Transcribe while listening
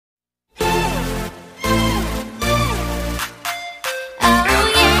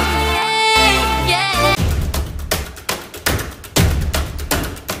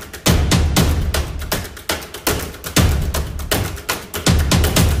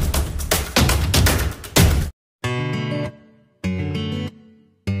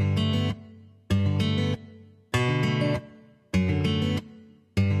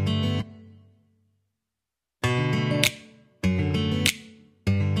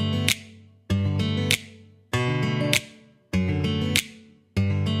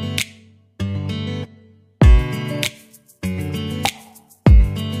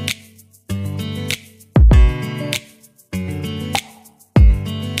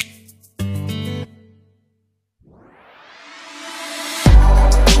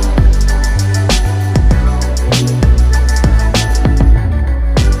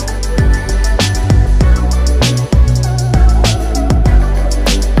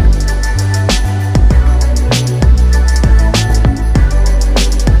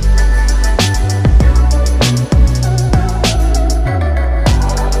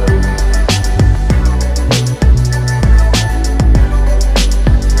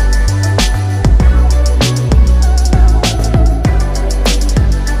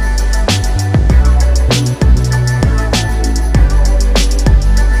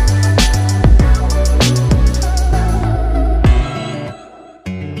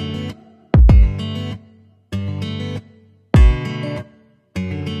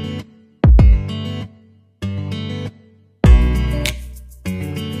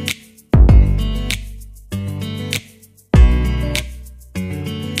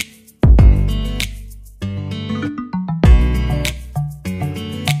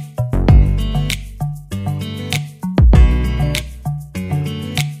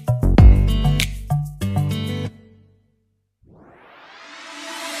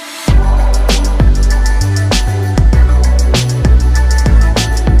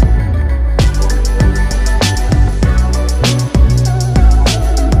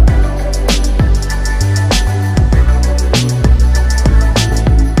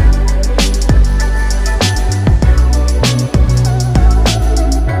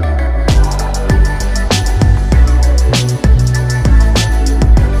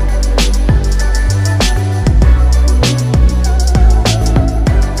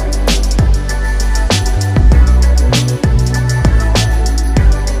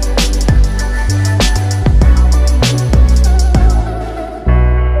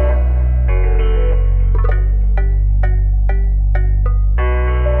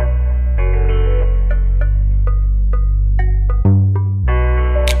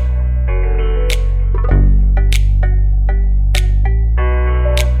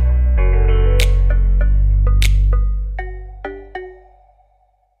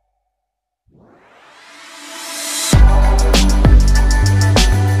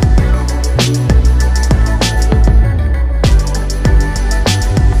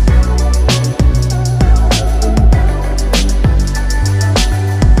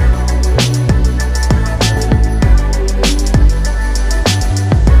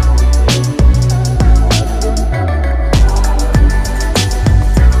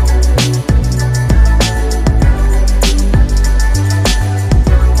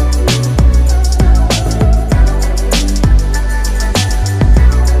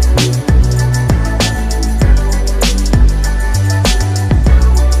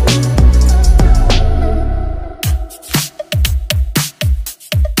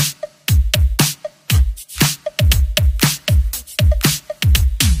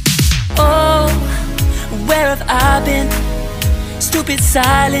stupid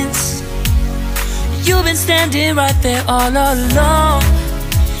silence. You've been standing right there all along,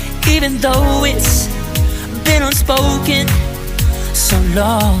 even though it's been unspoken so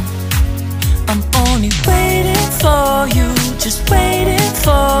long. I'm only waiting for you, just waiting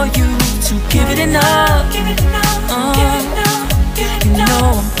for you to give it enough. You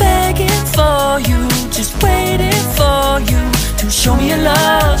know I'm begging for you, just waiting for you to show me your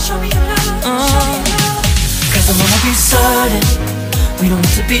love. Cause I wanna be certain we don't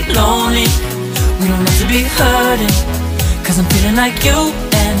have to be lonely, we don't have to be hurting. Cause I'm feeling like you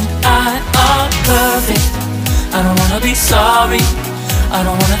and I are perfect. I don't wanna be sorry, I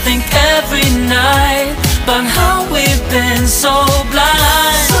don't wanna think every night about how we've been so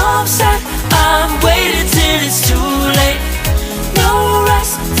blind. So upset, I'm waiting till it's too late. No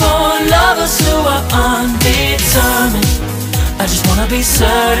rest for lovers who are undetermined. I just wanna be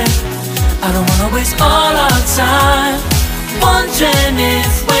certain, I don't wanna waste all our time wondering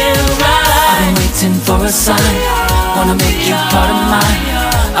if we're right. I've been waiting for a sign, wanna make you part of mine.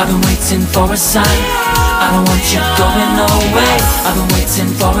 I've been waiting for a sign, I don't want you going away. I've been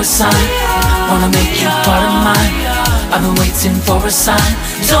waiting for a sign, wanna make you part of mine. I've been waiting for a sign.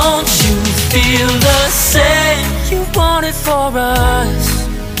 Don't you feel the same? You want it for us,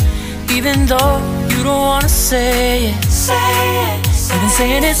 even though you don't wanna say it. You've been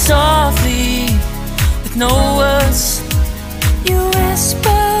saying it softly, with no words. You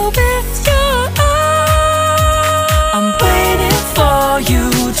whisper with your eyes. I'm waiting for you,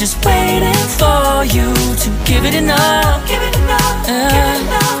 just waiting for you to give it enough.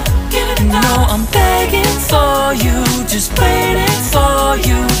 No, I'm begging for you, just waiting for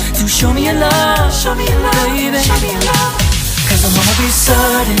you to show me your love, baby. Cause I wanna be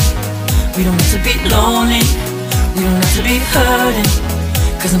certain we don't have to be lonely, we don't have to be hurting.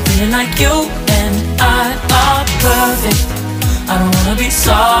 Cause I'm feeling like you and I are perfect. I don't wanna be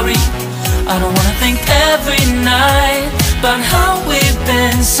sorry, I don't wanna think every night about how we've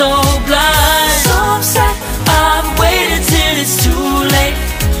been so blind. So upset, I've waited till it's too late.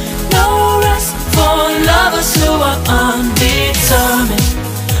 No rest for lovers who are undetermined.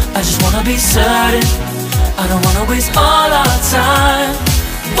 I just wanna be certain, I don't wanna waste all our time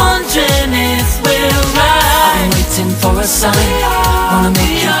wondering if we're right. I've been waiting for a sign, wanna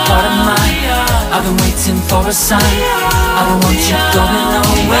make you part of mine. I've been waiting for a sign, I don't want you going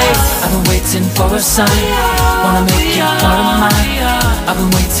away. I've been waiting for a sign, wanna make you part of mine. I've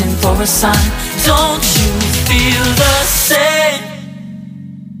been waiting for a sign. Don't you feel the same?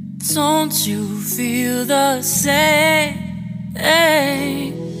 Don't you feel the same?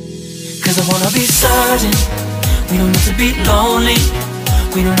 Cause I wanna be certain we don't have to be lonely,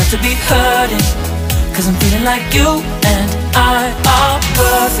 we don't have to be hurting. Cause I'm feeling like you and I are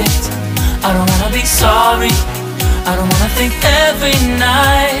perfect. I don't wanna be sorry, I don't wanna think every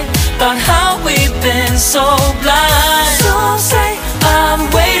night about how we've been so blind. Some say I'm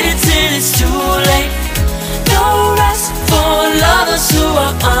waiting till it's too late. No rest for lovers who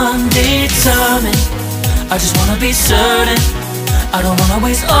are undetermined. I just wanna be certain, I don't wanna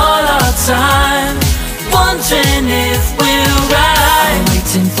waste all our time wondering if we're right. I've been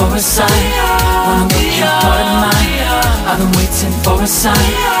waiting for a sign, wanna make you part of mine. I've been waiting for a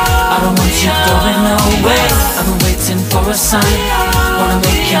sign, I don't want you going away. I've been waiting for a sign, wanna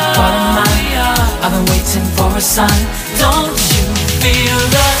make you part of mine. I've been waiting for a sign. Don't you feel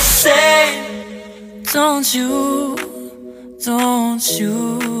the same? Don't you, don't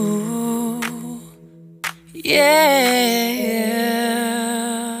you, yeah.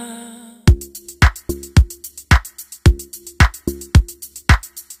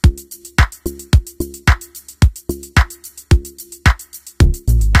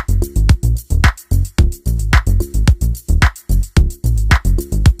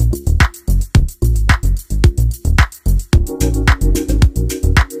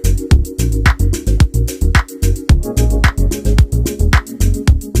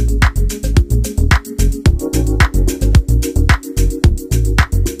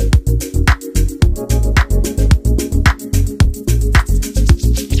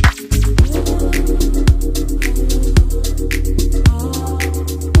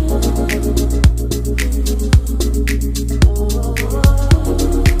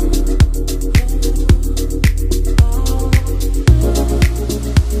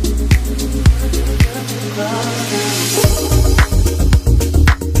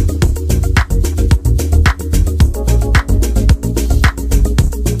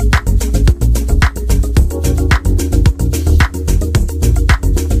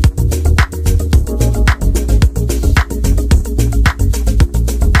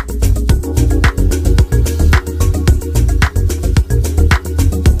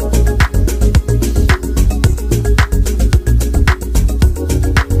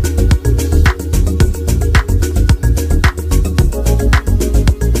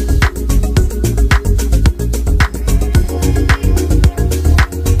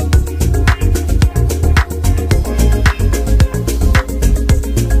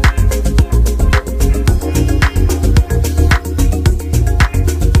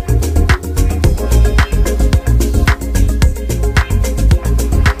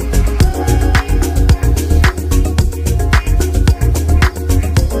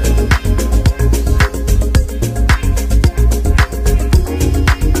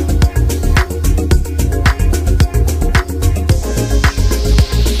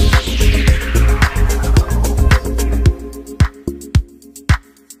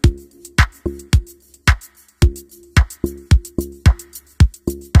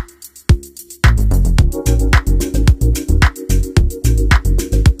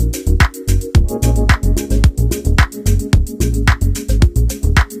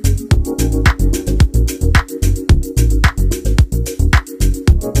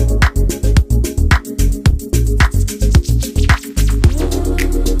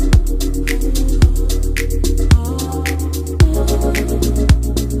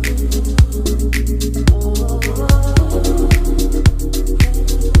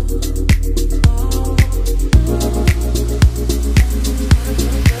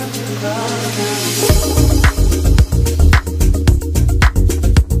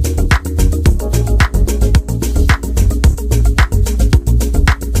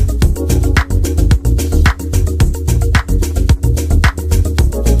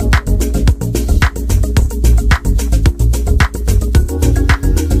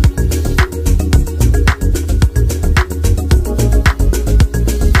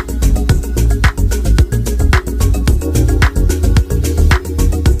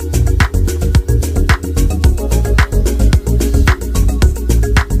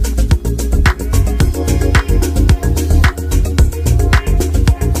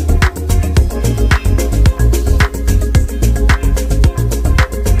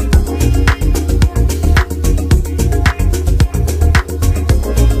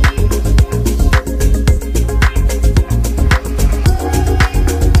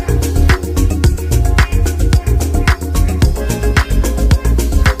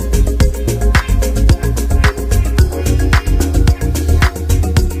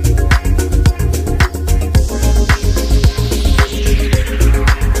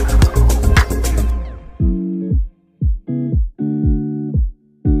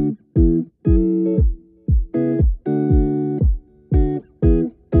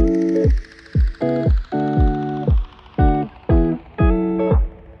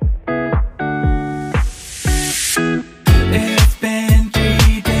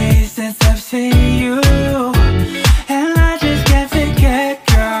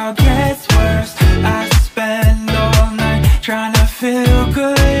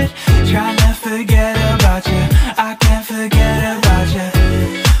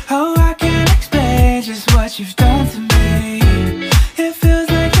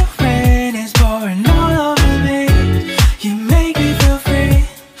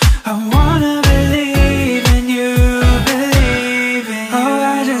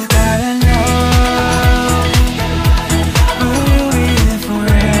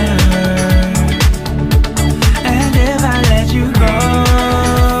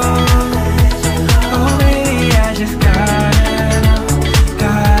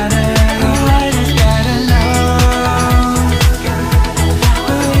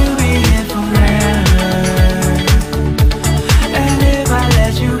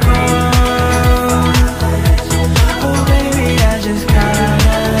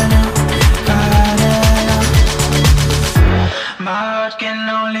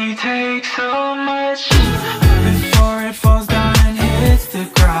 only takes so much. I've been